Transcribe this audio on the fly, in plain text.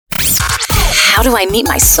How do I meet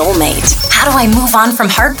my soulmate? How do I move on from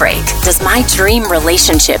heartbreak? Does my dream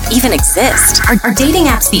relationship even exist? Are dating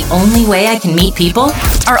apps the only way I can meet people?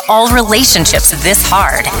 Are all relationships this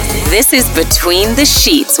hard? This is Between the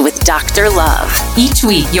Sheets with Dr. Love. Each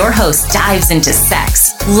week, your host dives into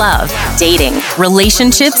sex, love, dating,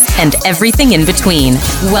 relationships, and everything in between.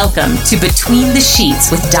 Welcome to Between the Sheets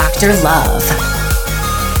with Dr. Love.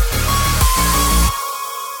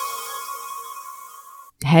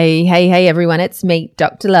 Hey, everyone. It's me,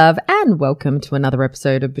 Dr. Love, and welcome to another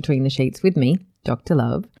episode of Between the Sheets with me, Dr.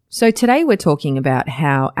 Love. So today we're talking about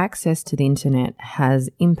how access to the internet has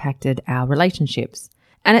impacted our relationships.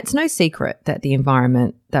 And it's no secret that the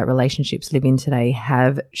environment that relationships live in today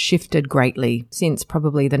have shifted greatly since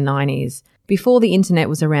probably the 90s. Before the internet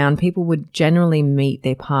was around, people would generally meet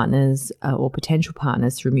their partners or potential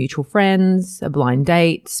partners through mutual friends, a blind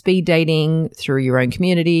date, speed dating, through your own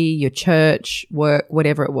community, your church, work,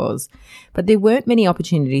 whatever it was. But there weren't many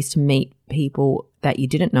opportunities to meet people that you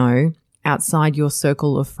didn't know outside your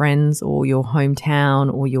circle of friends or your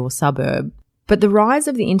hometown or your suburb. But the rise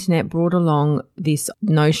of the internet brought along this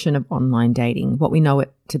notion of online dating, what we know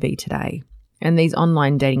it to be today. And these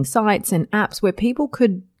online dating sites and apps where people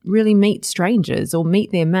could really meet strangers or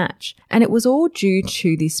meet their match. And it was all due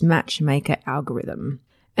to this matchmaker algorithm.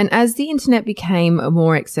 And as the internet became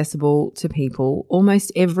more accessible to people,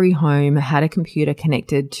 almost every home had a computer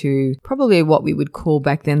connected to probably what we would call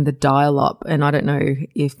back then the dial-up. And I don't know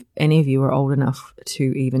if any of you are old enough to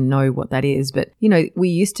even know what that is, but we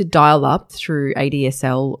used to dial up through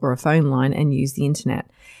ADSL or a phone line and use the internet.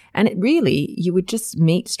 And you would just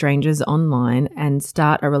meet strangers online and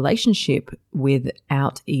start a relationship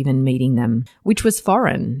without even meeting them, which was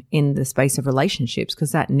foreign in the space of relationships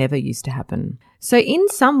because that never used to happen. So in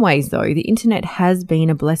some ways, though, the internet has been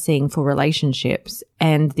a blessing for relationships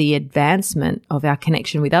and the advancement of our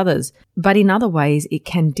connection with others. But in other ways, it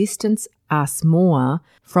can distance us more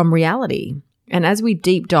from reality. And as we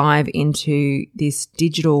deep dive into this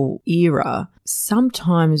digital era,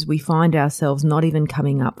 sometimes we find ourselves not even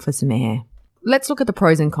coming up for some air. Let's look at the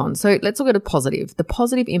pros and cons. So let's look at the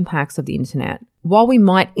positive impacts of the internet. While we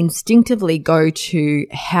might instinctively go to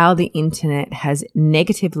how the internet has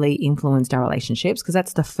negatively influenced our relationships, because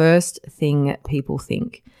that's the first thing people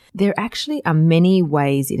think, there actually are many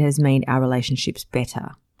ways it has made our relationships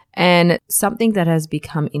better. And something that has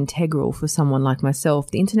become integral for someone like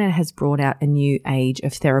myself, the internet has brought out a new age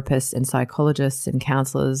of therapists and psychologists and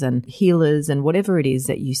counselors and healers and whatever it is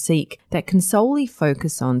that you seek that can solely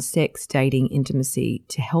focus on sex, dating, intimacy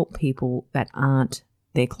to help people that aren't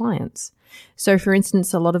their clients. So for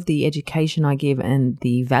instance, a lot of the education I give and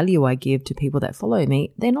the value I give to people that follow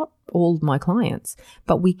me, they're not all my clients,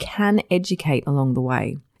 but we can educate along the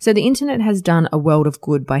way. So the internet has done a world of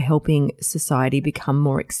good by helping society become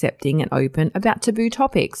more accepting and open about taboo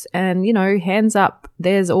topics. And, hands up,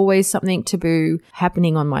 there's always something taboo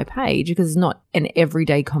happening on my page because it's not an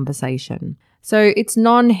everyday conversation. So it's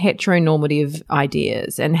non-heteronormative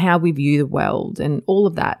ideas and how we view the world and all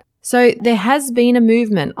of that. So there has been a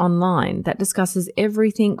movement online that discusses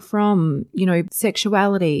everything from,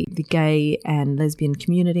 sexuality, the gay and lesbian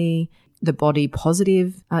community, the body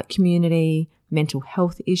positive community, mental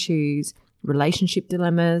health issues, relationship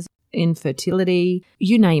dilemmas, infertility,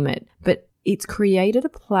 you name it. But it's created a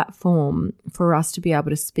platform for us to be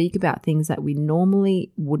able to speak about things that we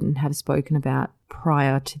normally wouldn't have spoken about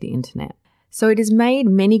prior to the internet. So it has made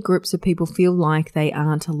many groups of people feel like they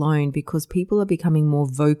aren't alone because people are becoming more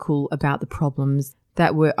vocal about the problems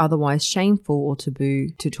that were otherwise shameful or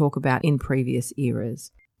taboo to talk about in previous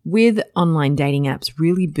eras. With online dating apps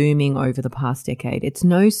really booming over the past decade, it's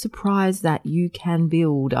no surprise that you can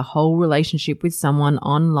build a whole relationship with someone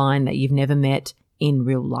online that you've never met in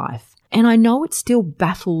real life. And I know it still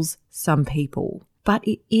baffles some people, but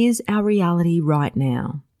it is our reality right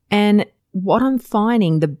now. And what I'm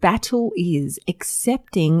finding, the battle is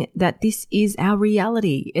accepting that this is our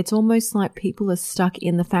reality. It's almost like people are stuck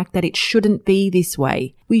in the fact that it shouldn't be this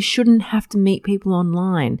way. We shouldn't have to meet people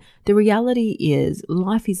online. The reality is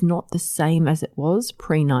life is not the same as it was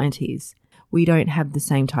pre-90s. We don't have the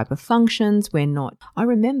same type of functions. I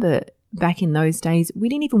remember back in those days, we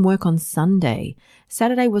didn't even work on Sunday.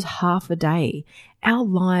 Saturday was half a day. Our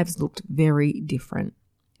lives looked very different.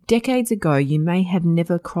 Decades ago, you may have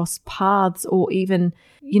never crossed paths or even,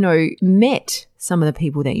 met some of the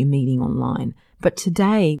people that you're meeting online. But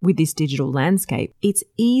today, with this digital landscape, it's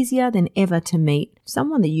easier than ever to meet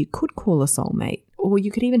someone that you could call a soulmate, or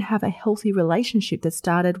you could even have a healthy relationship that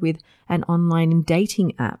started with an online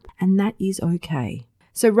dating app, and that is okay.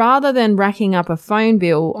 So rather than racking up a phone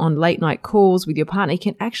bill on late night calls with your partner, you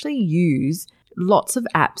can actually use lots of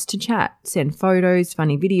apps to chat, send photos,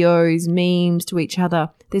 funny videos, memes to each other.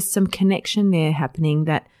 There's some connection there happening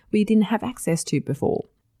that we didn't have access to before.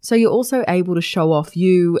 So you're also able to show off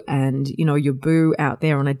you and, your boo out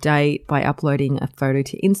there on a date by uploading a photo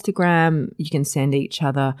to Instagram. You can send each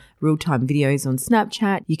other real-time videos on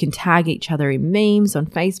Snapchat. You can tag each other in memes on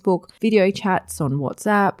Facebook, video chats on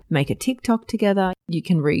WhatsApp, make a TikTok together. You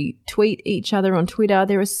can retweet each other on Twitter.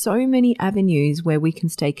 There are so many avenues where we can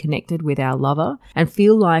stay connected with our lover and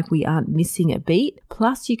feel like we aren't missing a beat.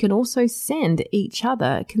 Plus, you can also send each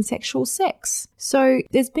other consensual sex. So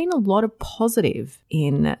there's been a lot of positive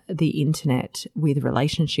in the internet with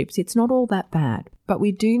relationships. It's not all that bad, but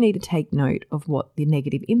we do need to take note of what the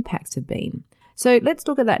negative impacts have been. So let's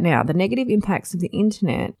look at that now. The negative impacts of the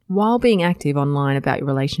internet while being active online about your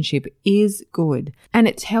relationship is good, and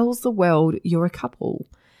it tells the world you're a couple.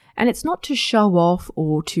 And it's not to show off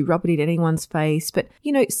or to rub it in anyone's face, but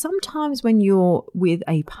sometimes when you're with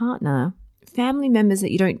a partner, family members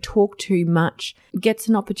that you don't talk to much gets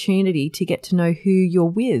an opportunity to get to know who you're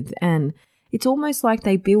with, and it's almost like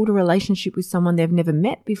they build a relationship with someone they've never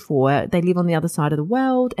met before. They live on the other side of the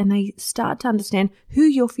world and they start to understand who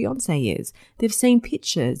your fiance is. They've seen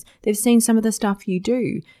pictures. They've seen some of the stuff you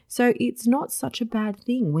do. So it's not such a bad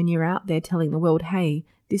thing when you're out there telling the world, hey,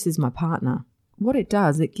 this is my partner. What it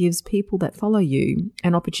does, it gives people that follow you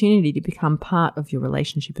an opportunity to become part of your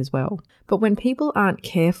relationship as well. But when people aren't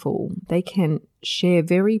careful, they can share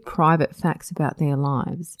very private facts about their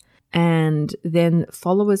lives. And then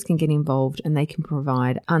followers can get involved and they can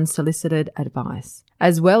provide unsolicited advice,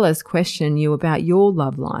 as well as question you about your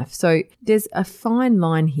love life. So there's a fine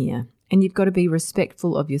line here, and you've got to be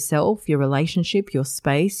respectful of yourself, your relationship, your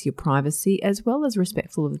space, your privacy, as well as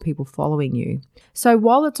respectful of the people following you. So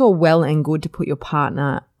while it's all well and good to put your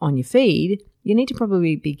partner on your feed, you need to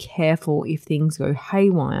probably be careful if things go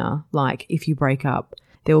haywire, like if you break up.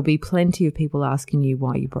 There will be plenty of people asking you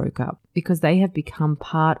why you broke up because they have become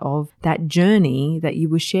part of that journey that you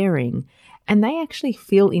were sharing. And they actually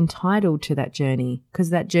feel entitled to that journey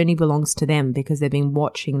because that journey belongs to them because they've been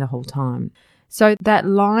watching the whole time. So that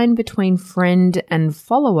line between friend and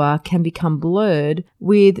follower can become blurred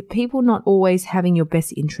with people not always having your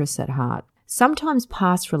best interests at heart. Sometimes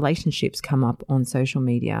past relationships come up on social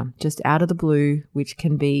media, just out of the blue, which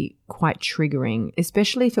can be quite triggering,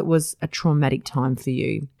 especially if it was a traumatic time for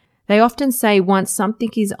you. They often say once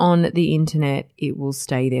something is on the internet, it will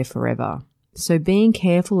stay there forever. So being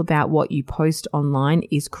careful about what you post online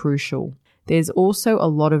is crucial. There's also a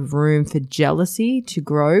lot of room for jealousy to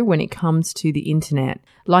grow when it comes to the internet,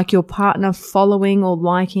 like your partner following or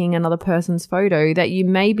liking another person's photo that you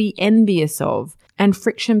may be envious of. And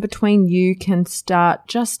friction between you can start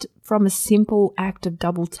just from a simple act of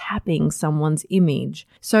double tapping someone's image.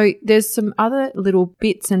 So there's some other little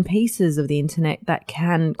bits and pieces of the internet that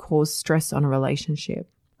can cause stress on a relationship.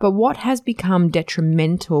 But what has become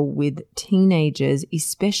detrimental with teenagers,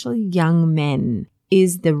 especially young men,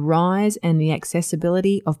 is the rise and the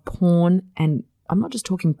accessibility of porn. And I'm not just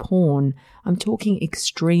talking porn, I'm talking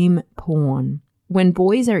extreme porn. When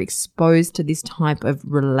boys are exposed to this type of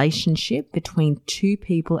relationship between two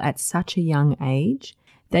people at such a young age,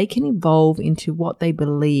 they can evolve into what they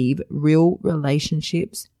believe real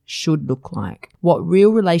relationships should look like, what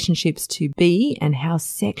real relationships to be and how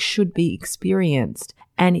sex should be experienced.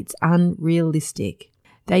 And it's unrealistic.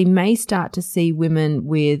 They may start to see women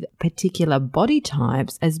with particular body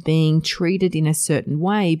types as being treated in a certain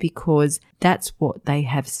way because that's what they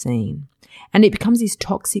have seen. And it becomes this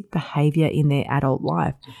toxic behavior in their adult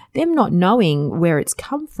life, them not knowing where it's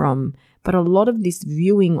come from. But a lot of this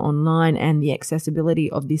viewing online and the accessibility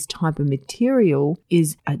of this type of material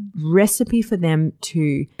is a recipe for them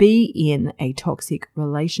to be in a toxic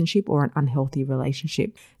relationship or an unhealthy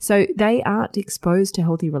relationship. So they aren't exposed to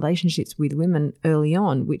healthy relationships with women early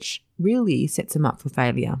on, which really sets them up for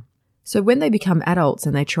failure. So when they become adults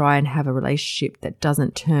and they try and have a relationship that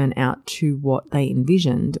doesn't turn out to what they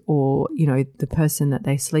envisioned, or, the person that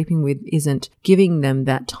they're sleeping with isn't giving them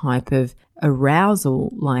that type of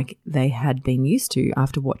arousal like they had been used to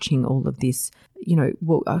after watching all of this,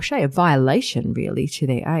 I'll say a violation really to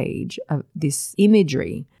their age of this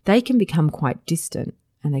imagery, they can become quite distant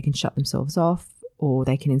and they can shut themselves off, or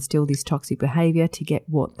they can instill this toxic behavior to get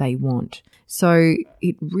what they want. So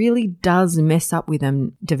it really does mess up with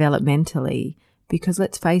them developmentally because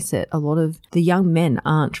let's face it, a lot of the young men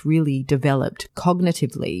aren't really developed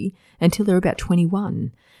cognitively until they're about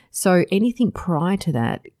 21. So anything prior to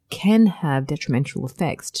that can have detrimental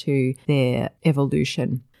effects to their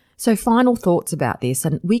evolution. So final thoughts about this,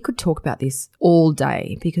 and we could talk about this all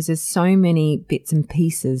day because there's so many bits and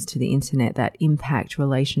pieces to the internet that impact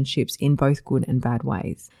relationships in both good and bad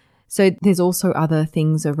ways. So there's also other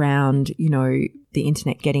things around, the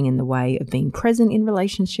internet getting in the way of being present in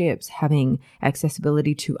relationships, having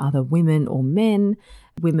accessibility to other women or men,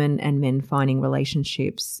 women and men finding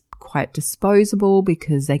relationships quite disposable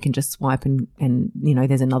because they can just swipe and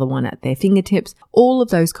there's another one at their fingertips. All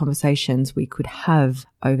of those conversations we could have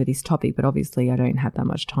over this topic, but obviously I don't have that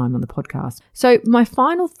much time on the podcast. So my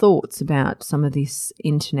final thoughts about some of this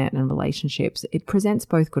internet and relationships, it presents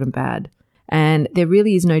both good and bad. And there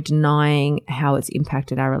really is no denying how it's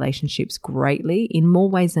impacted our relationships greatly in more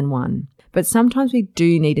ways than one. But sometimes we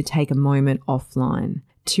do need to take a moment offline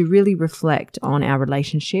to really reflect on our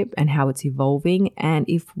relationship and how it's evolving and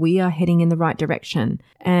if we are heading in the right direction.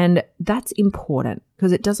 And that's important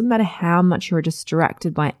because it doesn't matter how much you're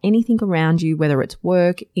distracted by anything around you, whether it's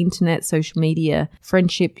work, internet, social media,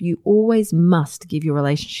 friendship, you always must give your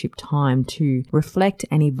relationship time to reflect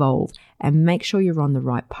and evolve and make sure you're on the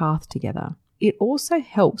right path together. It also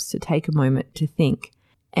helps to take a moment to think,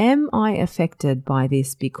 am I affected by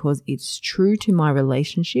this because it's true to my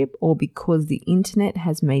relationship or because the internet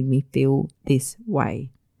has made me feel this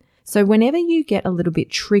way? So whenever you get a little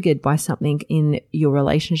bit triggered by something in your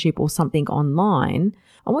relationship or something online,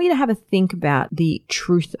 I want you to have a think about the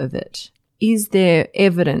truth of it. Is there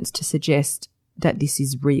evidence to suggest that this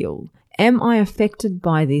is real? Am I affected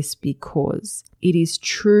by this because it is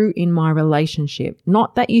true in my relationship?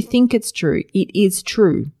 Not that you think it's true. It is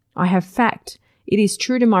true. I have fact. It is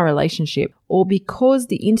true to my relationship, or because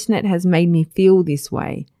the internet has made me feel this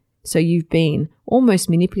way. So you've been almost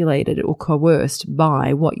manipulated or coerced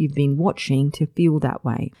by what you've been watching to feel that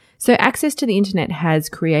way. So access to the internet has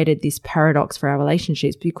created this paradox for our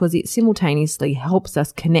relationships because it simultaneously helps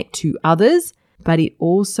us connect to others, but it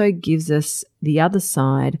also gives us the other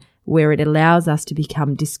side where it allows us to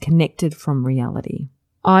become disconnected from reality.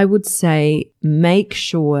 I would say make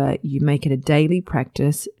sure you make it a daily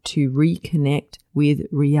practice to reconnect with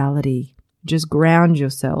reality. Just ground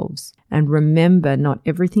yourselves and remember not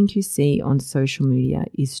everything you see on social media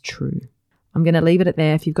is true. I'm going to leave it at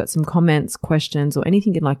there. If you've got some comments, questions, or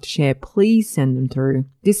anything you'd like to share, please send them through.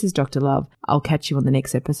 This is Dr. Love. I'll catch you on the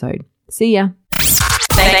next episode. See ya.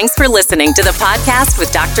 Thanks for listening to the podcast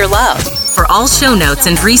with Dr. Love. For all show notes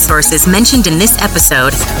and resources mentioned in this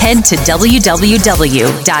episode, head to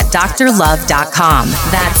www.drlove.com.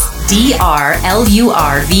 That's DRLURVE.com.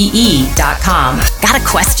 Got a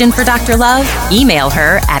question for Dr. Love? Email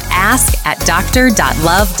her at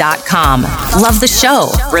ask@dr.love.com. Love the show?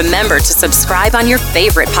 Remember to subscribe on your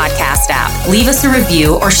favorite podcast app. Leave us a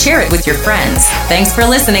review or share it with your friends. Thanks for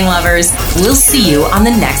listening, lovers. We'll see you on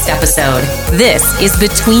the next episode. This is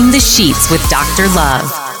Between the Sheets with Dr.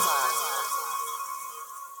 Love.